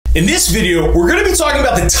In this video, we're going to be talking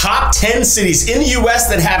about the top 10 cities in the US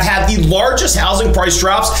that have had the largest housing price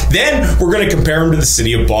drops. Then we're going to compare them to the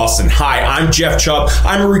city of Boston. Hi, I'm Jeff Chubb.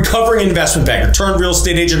 I'm a recovering investment banker turned real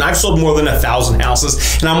estate agent. I've sold more than 1,000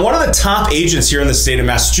 houses, and I'm one of the top agents here in the state of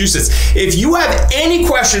Massachusetts. If you have any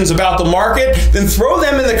questions about the market, then throw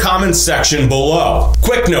them in the comments section below.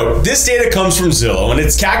 Quick note, this data comes from Zillow, and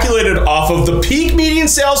it's calculated off of the peak median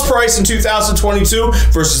sales price in 2022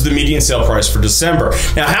 versus the median sale price for December.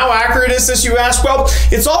 Now, how accurate is this, you ask? Well,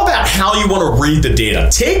 it's all about how you want to read the data.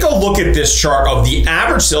 Take a look at this chart of the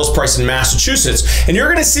average sales price in Massachusetts, and you're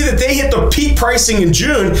going to see that they hit the peak pricing in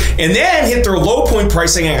June and then hit their low point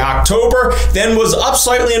pricing in October, then was up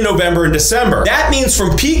slightly in November and December. That means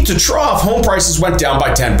from peak to trough, home prices went down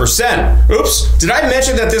by 10%. Oops, did I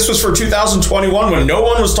mention that this was for 2021 when no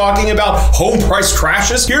one was talking about home price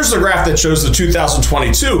crashes? Here's the graph that shows the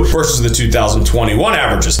 2022 versus the 2021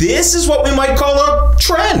 averages. This is what we might call a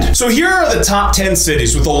trend. So here are the top 10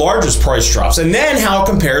 cities with the largest price drops, and then how it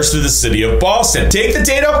compares to the city of Boston. Take the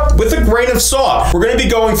data with a grain of salt. We're going to be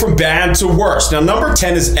going from bad to worse. Now, number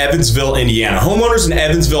 10 is Evansville, Indiana. Homeowners in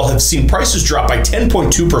Evansville have seen prices drop by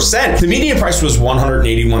 10.2%. The median price was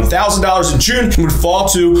 $181,000 in June and would fall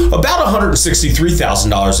to about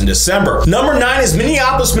 $163,000 in December. Number 9 is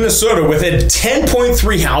Minneapolis, Minnesota, with a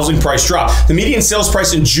 10.3 housing price drop. The median sales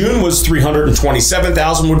price in June was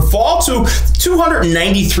 $327,000, would fall to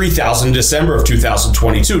 $293,000 in December of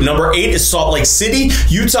 2022. Number 8 is Salt Lake City,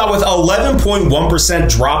 Utah, with 11.1%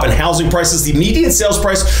 drop in housing prices. The median sales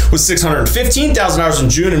price was $615,000 in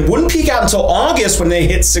June and wouldn't peak out until August when they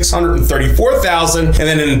hit $634,000. And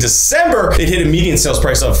then in December, it hit a median sales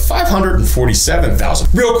price of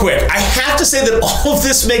 $547,000. Real quick, I have to say that all of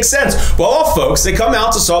this makes sense. Well, folks, they come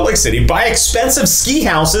out to Salt Lake City, buy expensive ski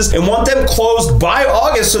houses, and want them closed by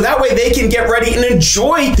August so that way they can get ready and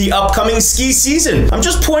enjoy the upcoming ski season. I'm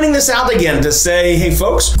just pointing this out again to say, hey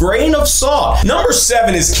folks, grain of salt. Number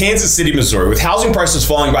 7 is Kansas City, Missouri, with housing prices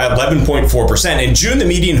falling by 11.4%. In June, the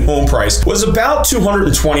median home price was about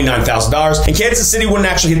 $229,000, and Kansas City wouldn't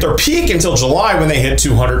actually hit their peak until July when they hit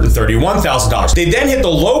 $231,000. They then hit the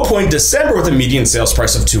low point in December with a median sales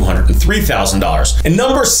price of $203,000. And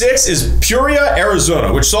number 6 is Peoria,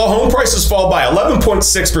 Arizona, which saw home prices fall by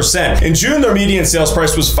 11.6%. In June, their median sales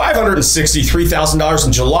price was $563,000.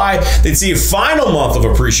 In July, they'd see a final month of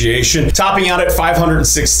appreciation, topping out at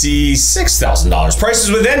 $566,000. Prices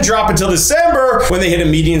would then drop until December when they hit a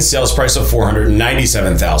median sales price of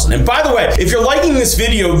 $497,000. And by the way, if you're liking this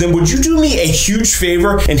video, then would you do me a huge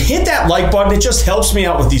favor and hit that like button? It just helps me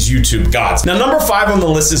out with these YouTube gods. Now, number 5 on the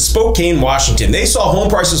list is Spokane, Washington. They saw home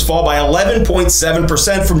prices fall by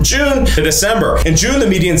 11.7% from June to December. In June, the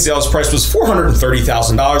median sales price was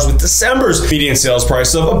 $430,000, with December's median sales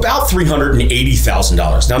price of about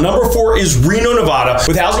 $380,000. Now, number 4 is Reno, Nevada,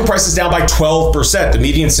 with housing prices down by 12%. The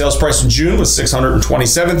median sales price in June was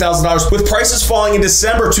 $627,000, with prices falling in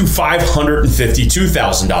December to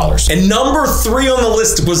 $552,000. And number 3 on the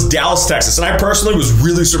list was Dallas, Texas, and I personally was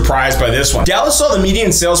really surprised by this one. Dallas saw the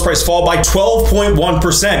median sales price fall by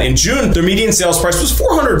 12.1%. In June, their median sales price was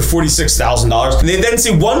 $446,000, and they then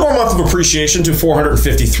see one more month of appreciation to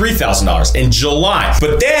 $453,000 in July.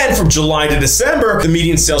 But then from July to December, the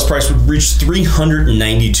median sales price would reach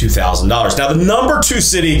 $392,000. Now, the number 2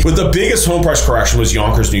 city with the biggest home price correction was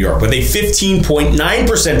Yonkers, New York, with a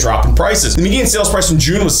 15.9% drop in prices. The median sales price in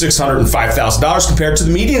June was $605,000 compared to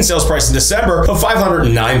the median sales price in December of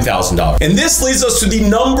 $509,000. And this leads us to the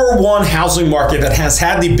number 1 housing market that has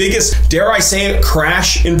had the biggest, dare I say it,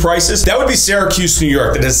 crash in prices. That would be Syracuse, New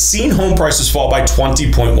York, that has seen home prices fall by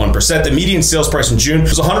 20.1%. The median sales price in June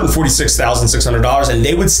was $146,600, and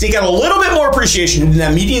they would sneak out a little bit more appreciation in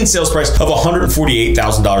that median sales price of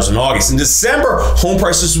 $148,000 in August. In December, home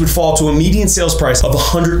prices would fall to a median sales price of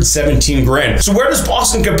 $117,000. So where does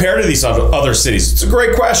Boston compare to these other cities? It's a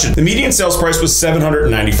great question. The median sales price was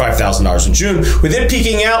 $795,000 in June, with it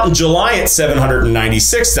peaking out in July at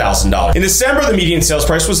 $796,000. In December, the median sales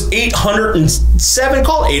price was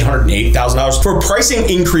 $808,000 for a pricing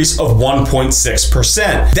increase of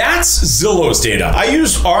 1.6%. That's Zillow's data. I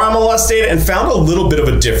used our MLS data and found a little bit of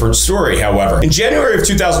a different story, however. In January of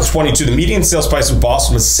 2022, the median sales price in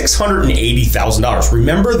Boston was $680,000.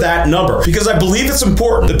 Remember that number because I believe it's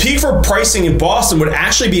important. The peak for pricing in Boston would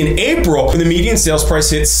actually be in April when the median sales price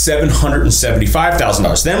hit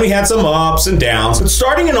 $775,000. Then we had some ups and downs, but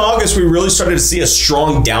starting in August, we really started to see a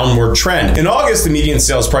strong downward trend. In August, the median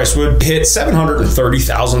sales price would hit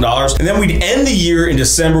 $730,000, and then we'd end the year in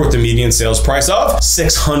December with the median sales price of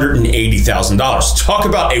 $680,000. Talk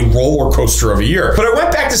about a roller coaster of a year. But I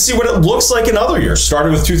went back to see what it looks like in other years.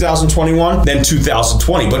 Started with 2021, then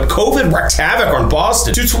 2020. But COVID wreaked havoc on in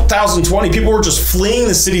Boston. 2020, people were just fleeing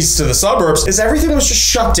the cities to the suburbs as everything was just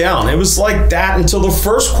shut down. It was like that until the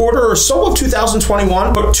first quarter or so of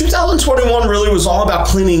 2021. But 2021 really was all about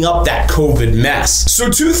cleaning up that COVID mess. So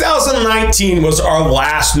 2019 was our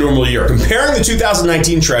last normal year. Comparing the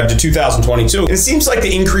 2019 trend to 2022, it seems like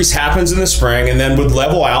the increase happens in the spring and then would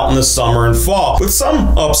level out in the summer and fall with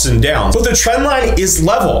some ups and downs. But the trend line is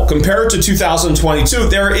level. Compared to 2022,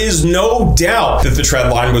 there is no doubt that the trend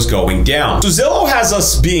line was going down. So Zillow has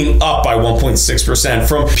us being up by 1.6%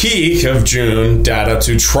 from peak of June data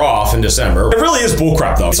to trough in December. It really is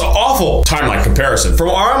bullcrap though. It's an awful timeline comparison. From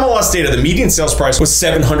our MLS data, the median sales price was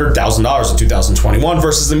 $700,000 in 2021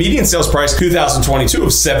 versus the median sales price 2022 of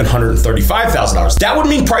 $735,000. That would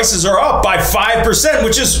mean prices are up by 5%,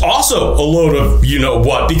 which is also a load of you know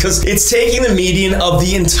what, because it's taking the median of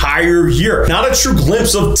the entire year, not a true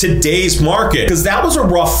glimpse of today's market, because that was a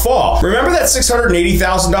rough fall. Remember that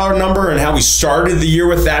 $680,000 number and how we started the year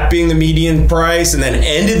with that being the median price and then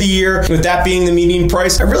ended the year with that being the median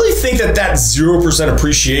price? I really think that that 0%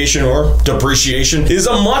 appreciation or depreciation is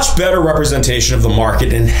a much better representation of the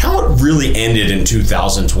market and how it really ended in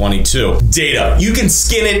 2022. Data, you can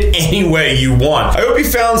skin it any way you want. I hope you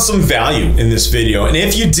found some value in this video, and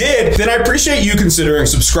if you did, then I appreciate you considering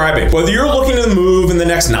subscribing. Whether you're looking to move in the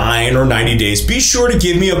next 9 or 90 days, be sure to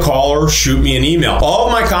give me a call or shoot me an email. All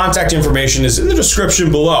of my contact information is in the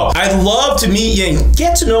description below. I'd love to meet you and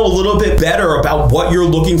get to know a little bit better about what you're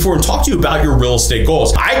looking for and talk to you about your real estate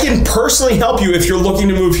goals. I can personally help you if you're looking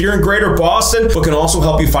to move here in Greater Boston, but can also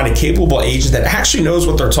help you find a capable agent that actually knows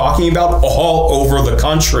what they're talking about all over the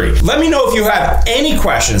country. Let me know if you have any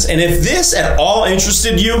questions, and if this at all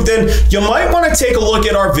interested you, then you might want to take a look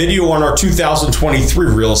at our video on our 2023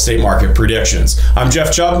 real estate market predictions. I'm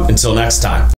Jeff Chubb. Until next time.